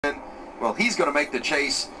Well, he's going to make the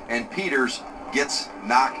chase, and Peters gets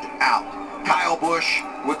knocked out. Kyle Busch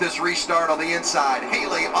with this restart on the inside.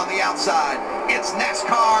 Haley on the outside. It's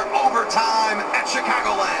NASCAR overtime at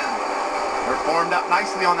Chicagoland. They're formed up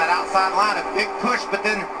nicely on that outside line. A big push, but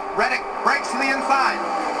then Reddick breaks to the inside.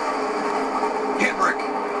 Henrik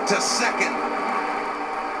to second.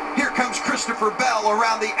 Here comes Christopher Bell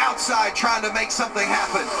around the outside trying to make something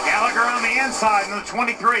happen. Gallagher on the inside in the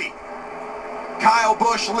 23. Kyle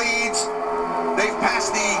Busch leads. They've passed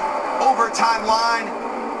the overtime line.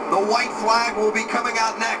 The white flag will be coming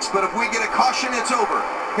out next, but if we get a caution, it's over.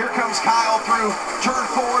 Here comes Kyle through turn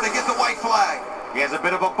 4 to get the white flag. He has a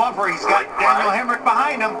bit of a buffer. He's got Daniel Hemrick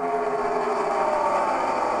behind him.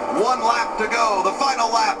 1 lap to go, the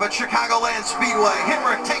final lap at Chicagoland Speedway.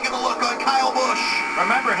 Hemrick taking a look on Kyle Busch.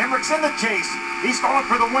 Remember, Hemrick's in the chase. He's going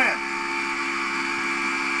for the win.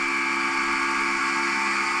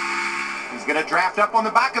 He's going to draft up on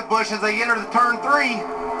the back of Busch as they enter the turn 3.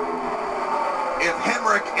 If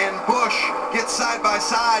Hemrick and Busch get side by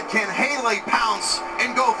side, can Haley pounce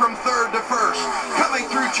and go from 3rd to 1st? Coming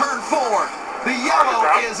through turn 4, the yellow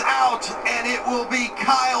is out, and it will be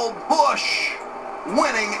Kyle Busch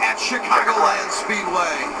winning at Chicagoland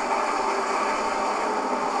Speedway.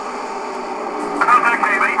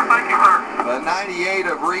 Thank you, sir. The 98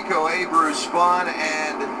 of Rico Abreu spun,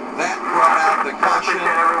 and that brought out the caution.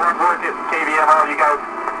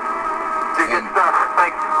 And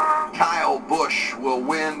Kyle Busch will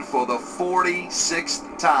win for the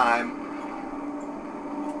 46th time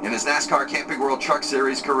in his NASCAR Camping World Truck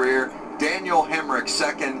Series career. Daniel Hemrick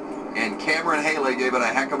second, and Cameron Haley gave it a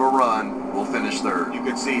heck of a run. Will finish 3rd. You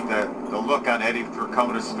could see the look on Eddie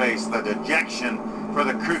Turcona's face, the dejection for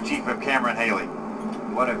the crew chief of Cameron Haley.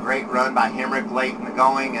 What a great run by Hemrick late in the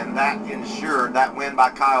going, and that win by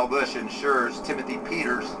Kyle Busch ensures Timothy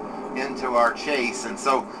Peters into our chase. And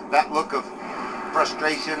so that look of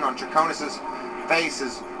frustration on Turcona's face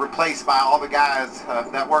is replaced by all the guys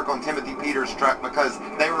that work on Timothy Peters' truck, because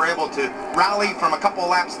they were able to rally from a couple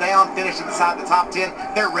laps down, finish inside the top 10.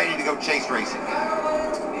 They're ready to go chase racing.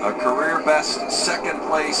 A career best 2nd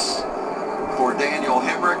place for Daniel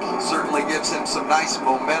Hemrick. Certainly gives him some nice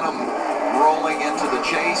momentum rolling into the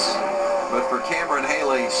chase. But for Cameron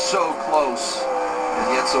Haley, so close,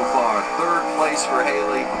 and yet so far. 3rd place for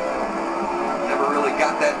Haley. Never really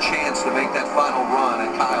got that chance to make that final run at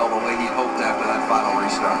Kyle the way he'd hoped after that final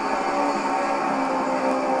restart.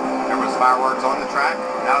 There was fireworks on the track.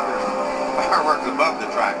 Now there's fireworks above the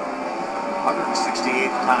track.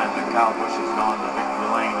 168th time that Kyle Busch has gone to victory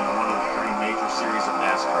lane in one of the 3 major series of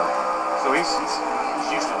NASCAR. So he's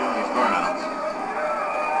used to doing these burnouts.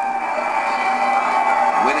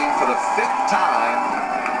 Winning for the 5th time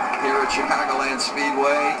here at Chicagoland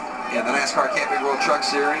Speedway in the NASCAR Camping World Truck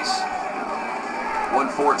Series. Won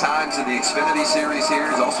 4 times in the Xfinity Series here.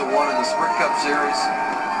 He's also won in the Sprint Cup Series.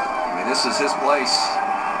 I mean, this is his place.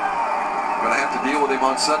 Going to have to deal with him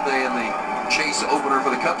on Sunday in the chase opener for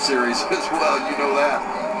the Cup Series as well. You know that.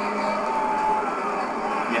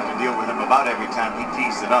 You have to deal with him about every time he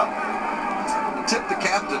tees it up. Tip the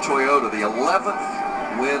cap to Toyota, the 11th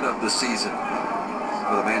win of the season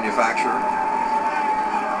for the manufacturer.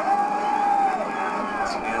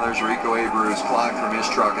 There's Rico Abreu's climb from his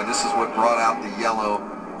truck, and this is what brought out the yellow.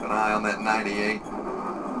 An eye on that 98.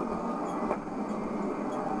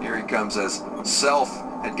 Here he comes as Self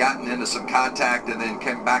had gotten into some contact and then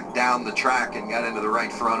came back down the track and got into the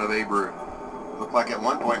right front of Abreu. Looked like at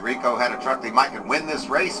one point Rico had a truck they might could win this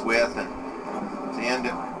race with, and to end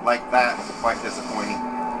it like that, quite disappointing.